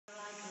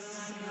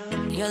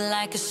You're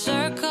like a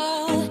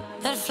circle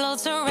that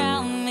floats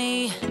around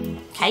me.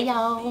 Hey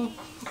y'all.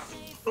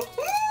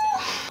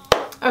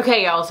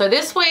 Okay y'all, so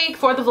this week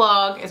for the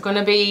vlog is going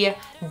to be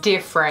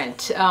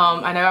different.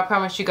 I know I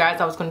promised you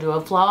guys I was going to do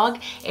a vlog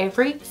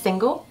every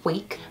single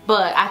week,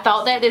 but I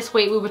thought that this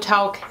week we would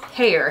talk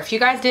hair. If you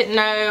guys didn't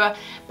know,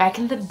 back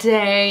in the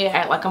day, I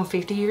act like I'm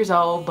 50 years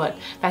old, but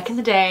back in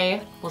the day,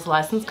 I was a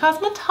licensed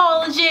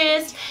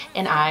cosmetologist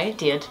and I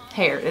did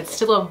hair. It's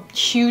still a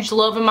huge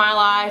love in my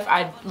life.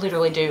 I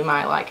literally do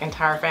my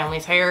entire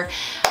family's hair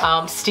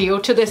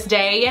still to this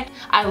day.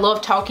 I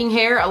love talking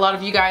hair. A lot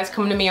of you guys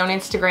come to me on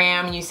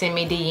Instagram and you send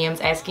me DMs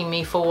asking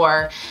me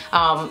for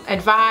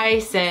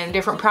advice and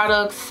different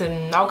products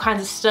and all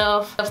kinds of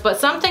stuff. But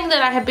something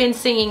that I have been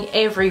seeing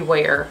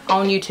everywhere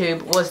on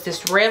YouTube was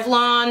this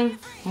Revlon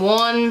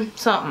one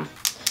something.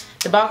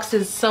 The box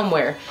is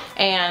somewhere,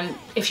 and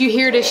if you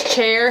hear this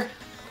chair,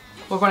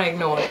 we're gonna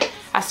ignore it.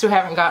 I still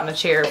haven't gotten a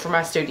chair for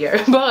my studio,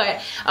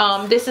 but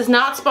this is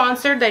not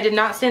sponsored. They did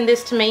not send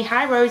this to me.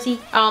 Hi, Rosie.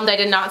 They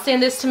did not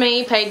send this to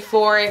me. Paid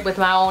for it with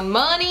my own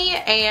money,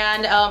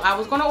 and I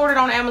was gonna order it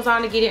on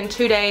Amazon to get it in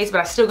 2 days, but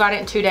I still got it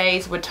in 2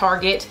 days with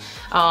Target.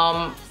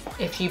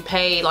 If you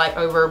pay like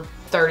over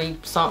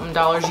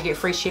 $30-something, you get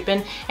free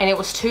shipping, and it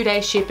was 2-day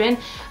shipping.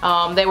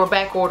 They were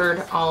back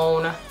ordered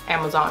on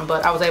Amazon,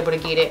 but I was able to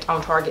get it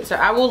on Target. So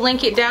I will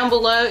link it down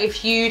below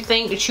if you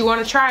think that you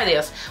want to try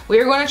this.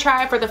 We're going to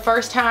try it for the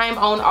first time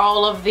on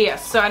all of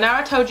this. So I know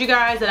I told you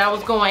guys that I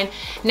was going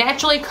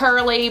naturally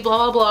curly, blah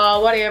blah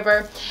blah,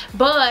 whatever,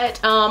 but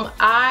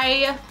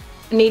I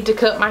need to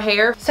cut my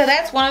hair, so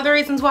that's one of the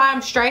reasons why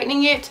I'm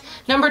straightening it.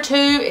 Number two,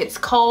 it's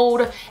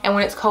cold, and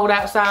when it's cold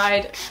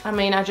outside, I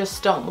mean, I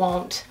just don't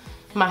want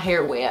my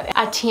hair wet.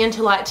 I tend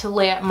to like to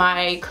let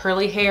my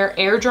curly hair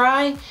air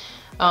dry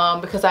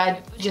because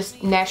I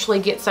just naturally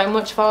get so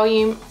much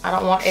volume. I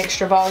don't want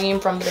extra volume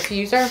from the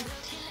diffuser,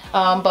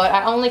 but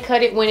I only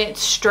cut it when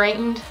it's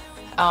straightened.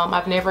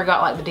 I've never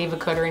got like the Diva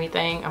cut or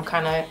anything. I'm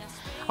kind of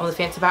on the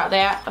fence about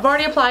that. I've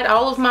already applied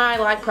all of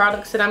my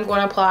products that I'm going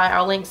to apply.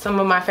 I'll link some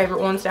of my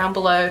favorite ones down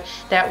below.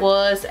 That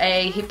was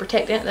a heat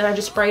protectant that I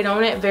just sprayed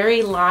on it,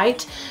 very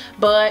light,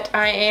 but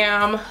I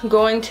am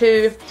going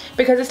to,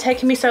 because it's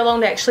taking me so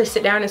long to actually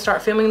sit down and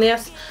start filming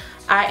this,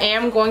 I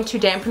am going to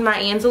dampen my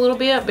ends a little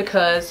bit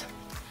because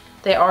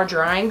they are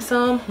drying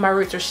some. My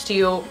roots are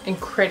still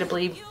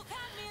incredibly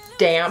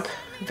damp,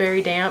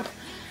 very damp,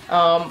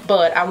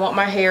 but I want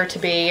my hair to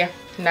be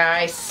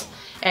nice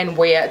and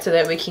wet so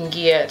that we can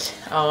get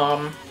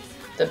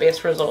the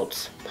best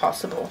results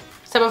possible.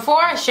 So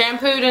before I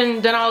shampooed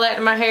and done all that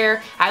to my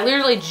hair, I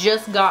literally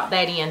just got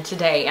that in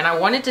today, and I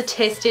wanted to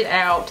test it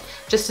out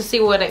just to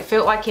see what it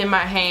felt like in my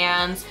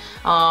hands,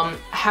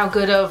 how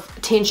good of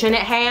tension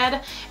it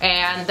had,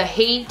 and the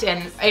heat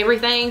and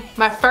everything.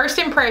 My first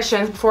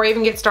impressions before I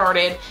even get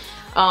started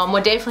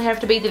would definitely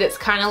have to be that it's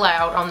kind of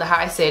loud on the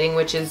high setting,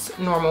 which is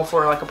normal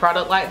for like a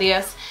product like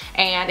this,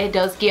 and it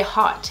does get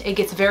hot. It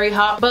gets very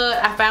hot,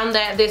 but I found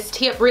that this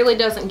tip really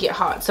doesn't get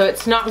hot, so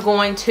it's not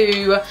going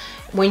to,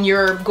 when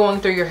you're going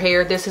through your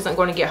hair, this isn't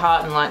going to get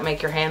hot and like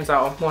make your hands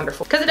all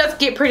wonderful, because it does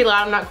get pretty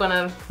loud. I'm not going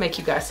to make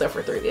you guys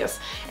suffer through this.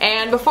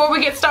 And before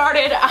we get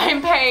started,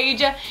 I'm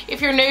Paige.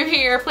 If you're new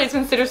here, please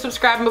consider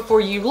subscribing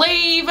before you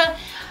leave.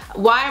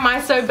 Why am I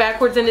so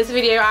backwards in this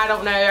video? I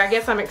don't know. I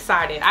guess I'm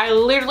excited. I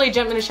literally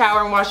jumped in the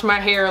shower and washed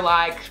my hair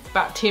like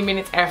about 10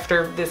 minutes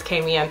after this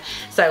came in.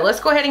 So let's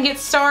go ahead and get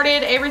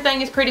started.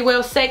 Everything is pretty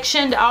well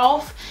sectioned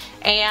off,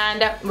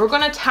 and we're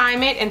gonna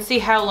time it and see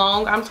how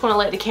long. I'm just gonna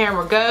let the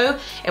camera go,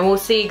 and we'll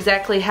see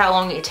exactly how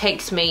long it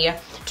takes me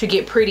to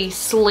get pretty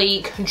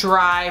sleek,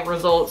 dry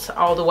results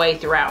all the way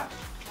throughout.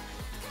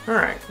 All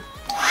right.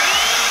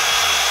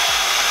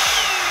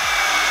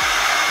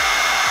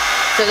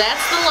 So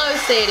that's the low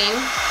setting,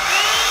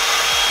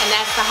 and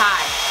that's the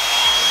high.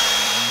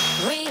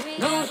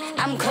 Reboot,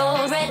 I'm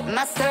cold red,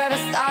 my service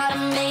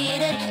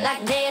automated,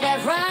 like data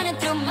running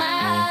through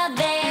my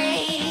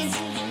veins.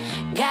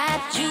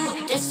 Got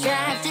you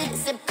distracted,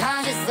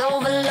 subconscious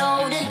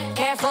overloaded.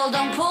 Careful,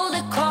 don't pull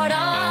the cord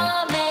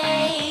on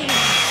me.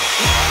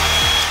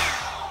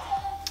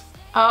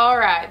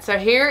 Alright, so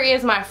here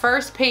is my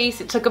first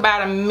piece. It took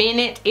about a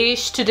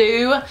minute-ish to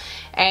do,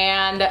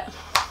 and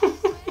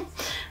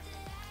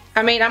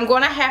I mean, I'm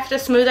going to have to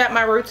smooth out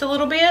my roots a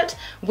little bit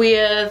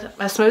with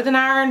a smoothing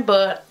iron,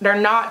 but they're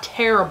not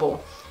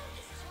terrible.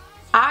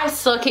 I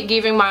suck at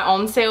giving my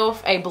own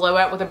self a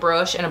blowout with a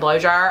brush and a blow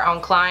dryer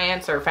on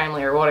clients or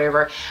family or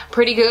whatever.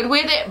 Pretty good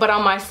with it, but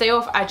on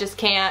myself, I just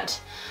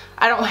can't.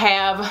 I don't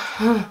have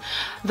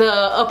the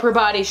upper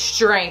body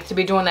strength to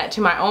be doing that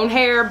to my own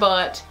hair,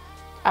 but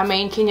I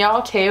mean, can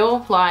y'all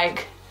tell?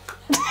 Like,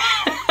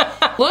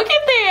 look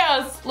at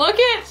this. Look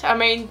at, I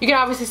mean, you can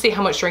obviously see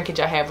how much shrinkage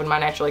I have with my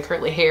naturally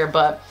curly hair,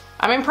 but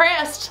I'm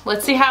impressed.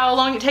 Let's see how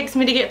long it takes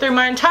me to get through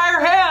my entire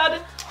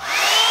head.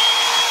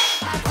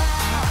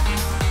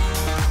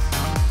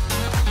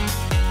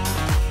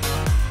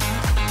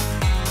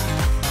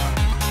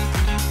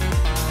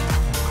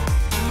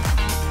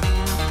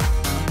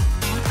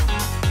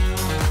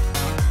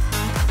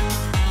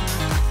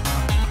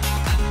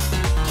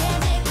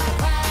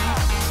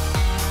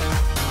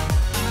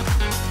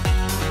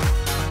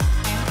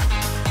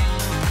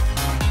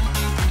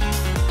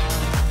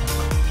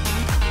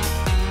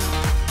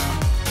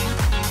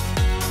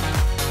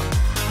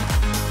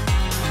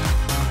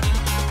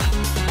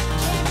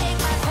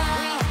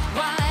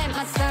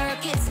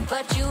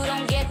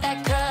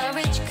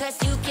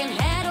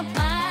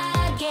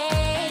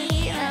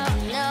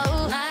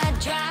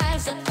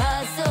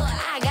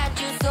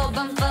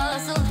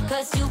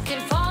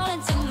 can fall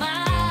into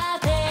my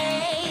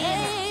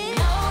place.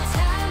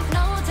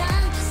 No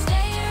time to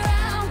stay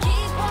around.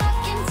 Keep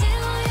walking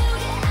till you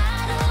get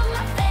out of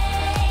my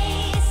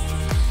face.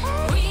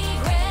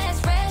 Regrets,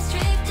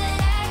 restricted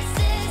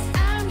access.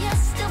 I'm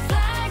just a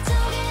flag to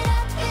get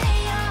up in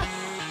your.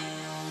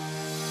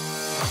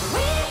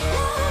 We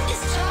love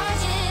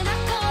discharging. I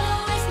gotta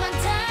waste my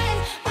time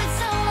with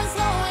someone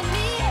slowing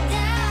me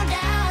down,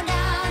 down,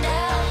 down,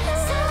 down.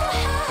 So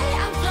high,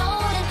 I'm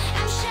floating,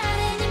 I'm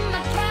shining in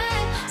my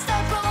prime.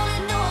 Start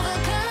rolling over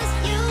 'cause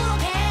you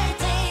can't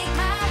take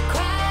my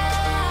crown.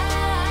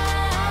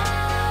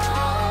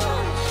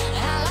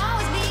 I'll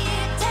always be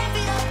 10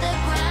 feet off the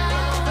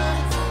ground.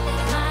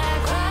 My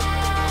crown.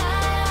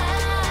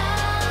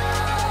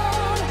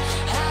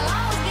 I'll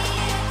always be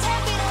 10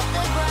 feet off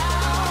the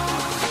ground.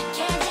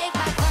 Can't take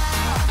my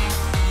crown.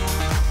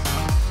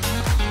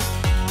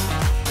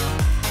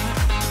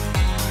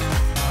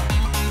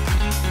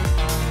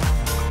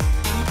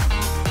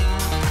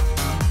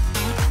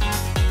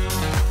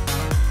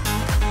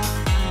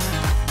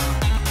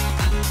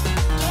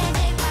 Can't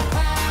take my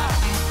crown.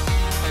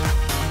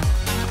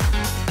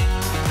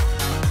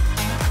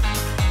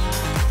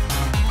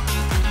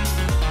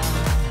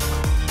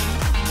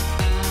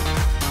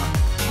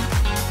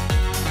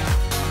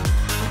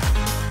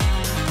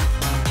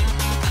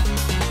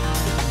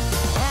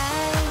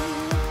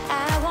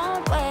 I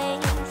won't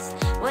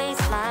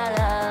waste my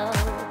love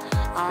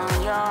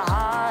on your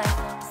heart.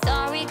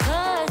 Sorry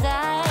 'cause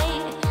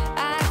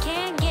I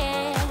can't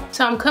get.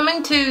 So I'm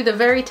coming to the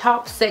very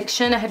top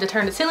section. I had to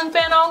turn the ceiling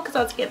fan on because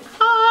I was getting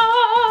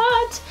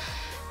hot.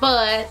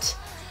 But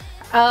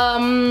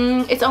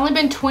it's only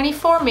been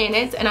 24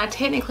 minutes and I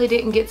technically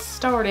didn't get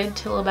started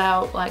till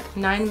about like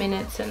 9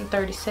 minutes and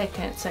 30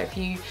 seconds. So if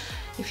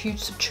you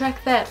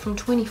subtract that from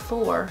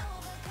 24,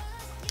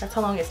 that's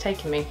how long it's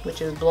taken me,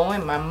 which is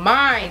blowing my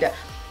mind.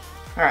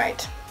 All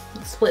right,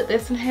 let's split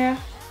this in half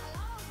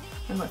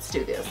and let's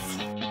do this.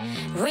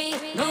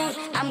 Reboot,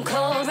 I'm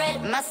cold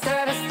red, my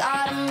service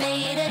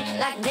automated,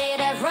 like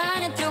data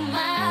running through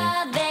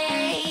my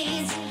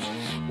veins.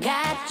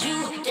 Got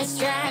you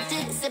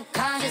distracted,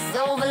 subconscious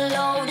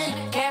overloaded.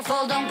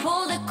 Careful, don't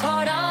pull the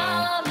cord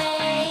on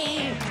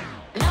me.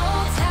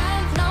 No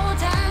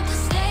time to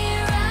stay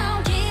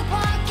around. Keep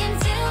walking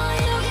till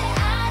you get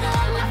out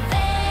of my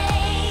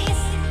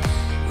face.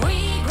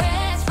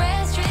 Regrets,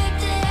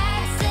 restricted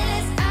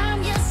access.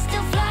 I'm just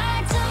a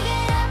flag to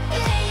get up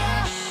in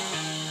your.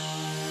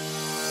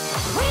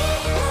 We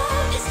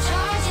love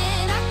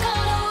discharging. I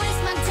gotta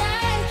waste my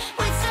time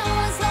with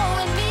someone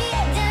slowing me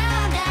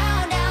down,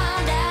 down, down,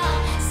 down.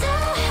 So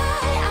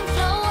high, I'm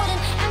floating,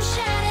 I'm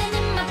shining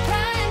in my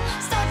prime.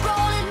 Start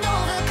rolling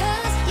over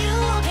 'cause you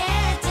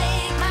can't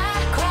take my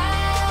crown.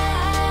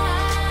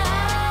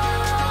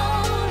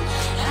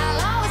 I'll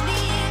always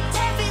be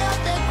 10 feet off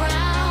the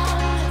ground.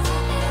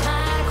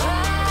 My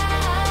crown.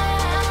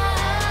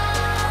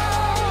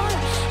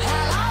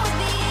 I'll always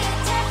be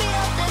 10 feet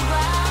off the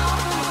ground.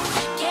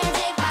 Can't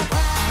take my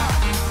crown.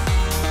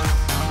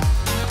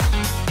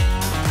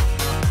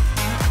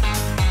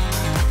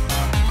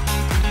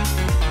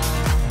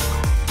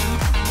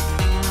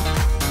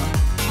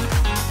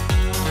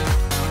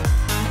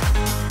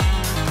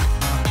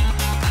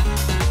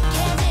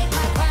 Can't take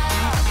my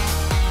crown.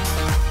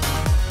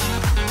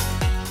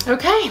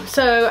 Okay,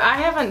 so I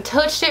haven't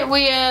touched it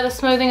with a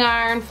smoothing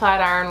iron,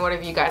 flat iron,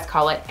 whatever you guys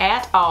call it,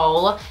 at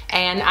all.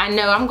 And I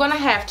know I'm gonna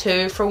have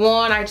to. For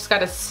one, I just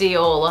gotta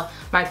seal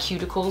my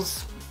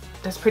cuticles.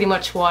 That's pretty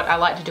much what I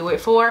like to do it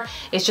for.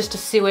 It's just to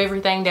seal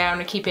everything down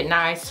to keep it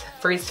nice,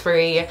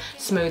 frizz-free,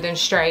 smooth and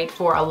straight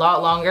for a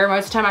lot longer.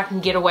 Most of the time I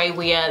can get away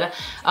with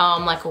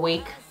like a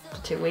week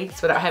to 2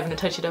 weeks without having to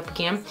touch it up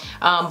again.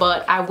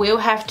 But I will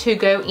have to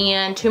go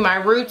into my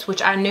roots,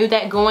 which I knew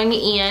that going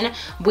in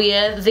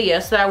with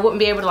this that I wouldn't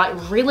be able to like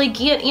really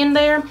get in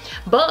there.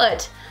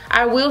 But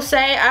I will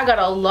say I got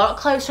a lot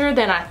closer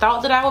than I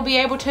thought that I would be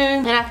able to.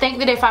 And I think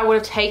that if I would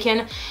have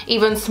taken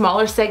even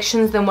smaller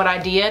sections than what I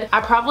did,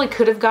 I probably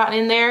could have gotten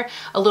in there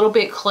a little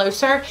bit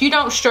closer. If you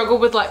don't struggle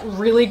with like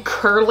really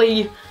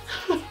curly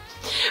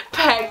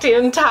packed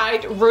in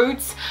tight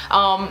roots,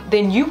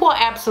 then you will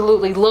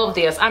absolutely love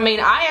this. I mean,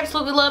 I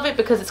absolutely love it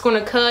because it's going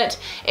to cut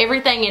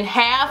everything in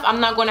half. I'm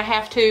not going to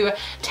have to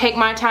take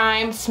my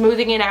time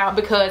smoothing it out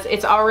because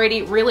it's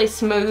already really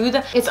smooth.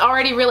 It's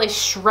already really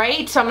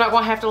straight, so I'm not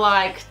going to have to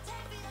like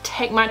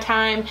take my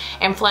time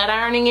and flat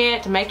ironing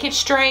it to make it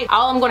straight.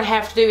 All I'm going to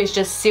have to do is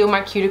just seal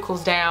my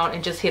cuticles down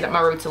and just hit up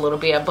my roots a little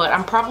bit. But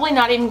I'm probably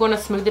not even going to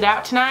smooth it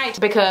out tonight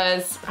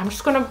because I'm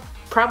just going to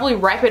probably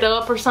wrap it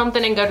up or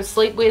something and go to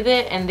sleep with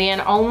it, and then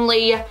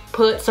only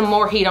put some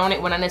more heat on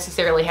it when I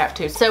necessarily have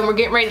to. So when we're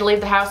getting ready to leave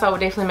the house, I would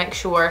definitely make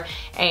sure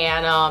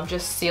and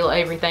just seal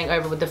everything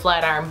over with the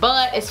flat iron.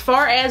 But as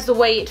far as the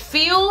way it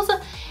feels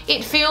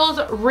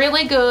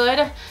really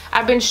good.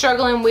 I've been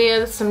struggling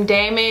with some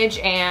damage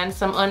and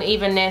some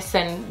unevenness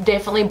and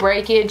definitely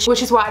breakage,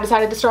 which is why I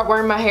decided to start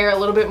wearing my hair a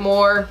little bit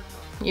more,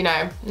 you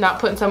know, not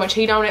putting so much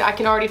heat on it. I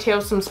can already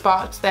tell some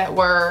spots that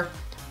were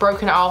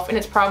broken off, and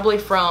it's probably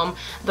from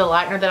the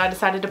lightener that I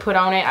decided to put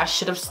on it. I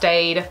should have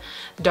stayed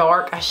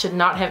dark. I should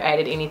not have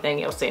added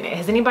anything else in it.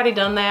 Has anybody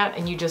done that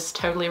and you just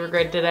totally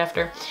regretted it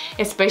after?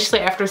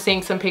 Especially after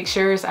seeing some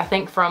pictures, I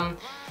think from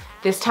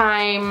this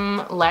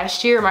time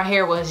last year, my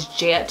hair was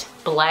jet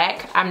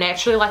black. I'm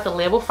naturally like a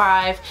level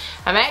 5.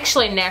 I'm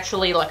actually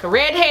naturally like a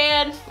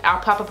redhead.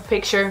 I'll pop up a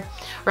picture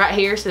right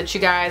here so that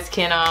you guys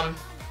can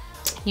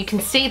you can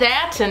see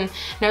that and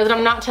know that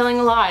I'm not telling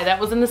a lie. That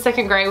was in the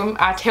 2nd grade. When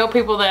I tell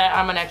people that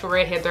I'm a natural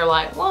redhead, they're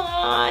like,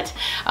 what?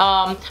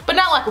 But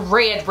not like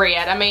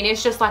red. I mean,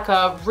 it's just like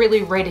a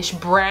really reddish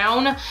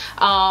brown.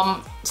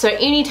 So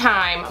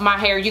anytime my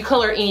hair, you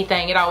color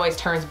anything, it always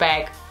turns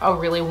back a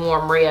really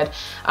warm red.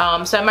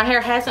 So my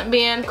hair hasn't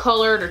been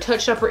colored or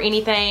touched up or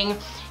anything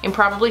in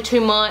probably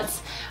 2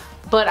 months.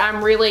 But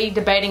I'm really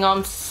debating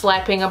on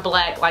slapping a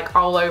black like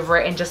all over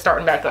it and just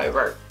starting back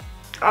over.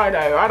 I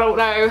don't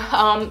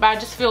know. I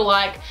just feel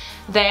like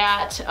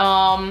that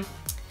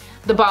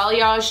the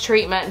balayage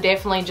treatment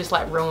definitely just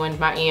like ruined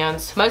my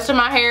ends. Most of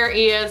my hair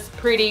is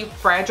pretty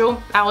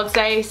fragile, I would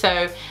say,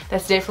 so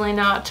that's definitely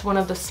not one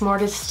of the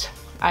smartest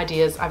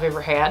ideas I've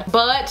ever had.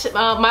 But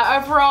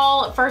my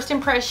overall first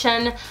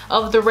impression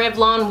of the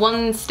Revlon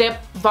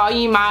one-step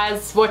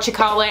Bayyybaay, what you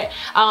call it,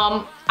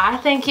 I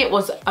think it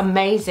was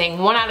amazing.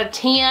 1 out of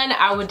 10.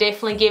 I would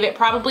definitely give it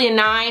probably a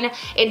 9.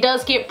 It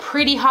does get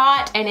pretty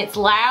hot and it's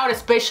loud,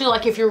 especially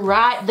like if you're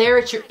right there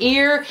at your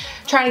ear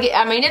trying to get,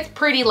 I mean, it's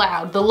pretty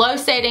loud. The low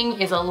setting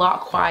is a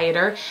lot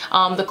quieter.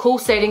 The cool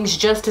setting's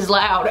just as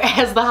loud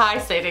as the high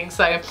setting.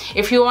 So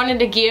if you wanted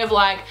to give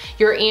like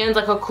your ends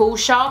like a cool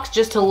shock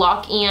just to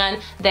lock in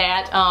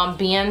that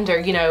bend,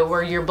 or you know,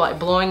 where you're like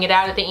blowing it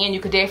out at the end,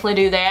 you could definitely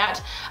do that.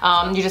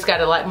 You just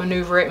gotta like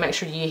maneuver it, make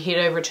sure you hit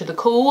over to the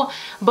cool.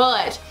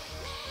 But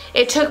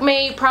it took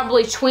me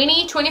probably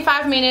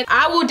 20-25 minutes.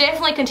 I will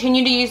definitely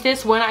continue to use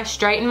this when I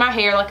straighten my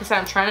hair. Like I said,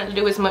 I'm trying not to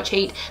do as much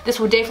heat. This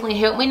will definitely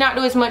help me not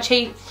do as much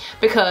heat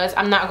because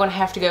I'm not going to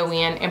have to go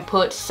in and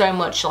put so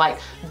much like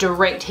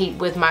direct heat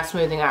with my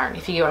smoothing iron,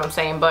 if you get what I'm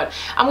saying. But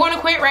I'm going to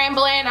quit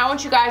rambling. I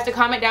want you guys to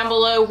comment down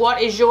below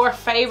what is your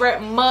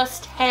favorite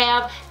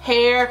must-have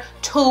hair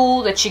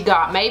tool that you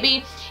got.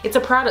 Maybe it's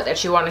a product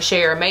that you want to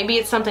share. Maybe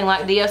it's something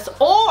like this,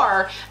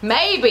 or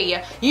maybe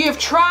you've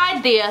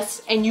tried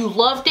this and you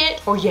loved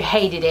it or you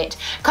hated it.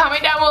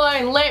 Comment down below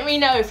and let me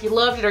know if you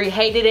loved it or you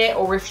hated it,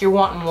 or if you're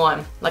wanting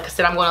one. Like I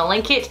said, I'm going to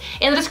link it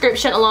in the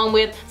description along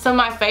with some of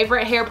my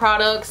favorite hair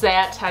products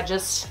that I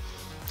just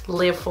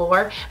live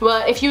for.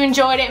 But if you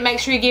enjoyed it, make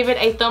sure you give it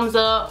a thumbs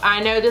up.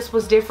 I know this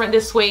was different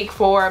this week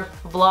for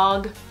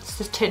vlog.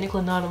 This is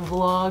technically not a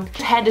vlog.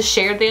 I had to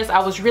share this. I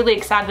was really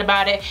excited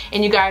about it,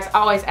 and you guys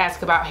always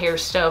ask about hair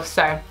stuff,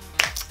 so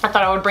I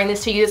thought I would bring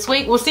this to you this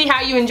week. We'll see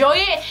how you enjoy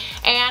it,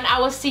 and I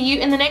will see you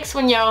in the next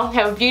one, y'all.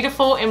 Have a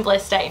beautiful and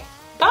blessed day.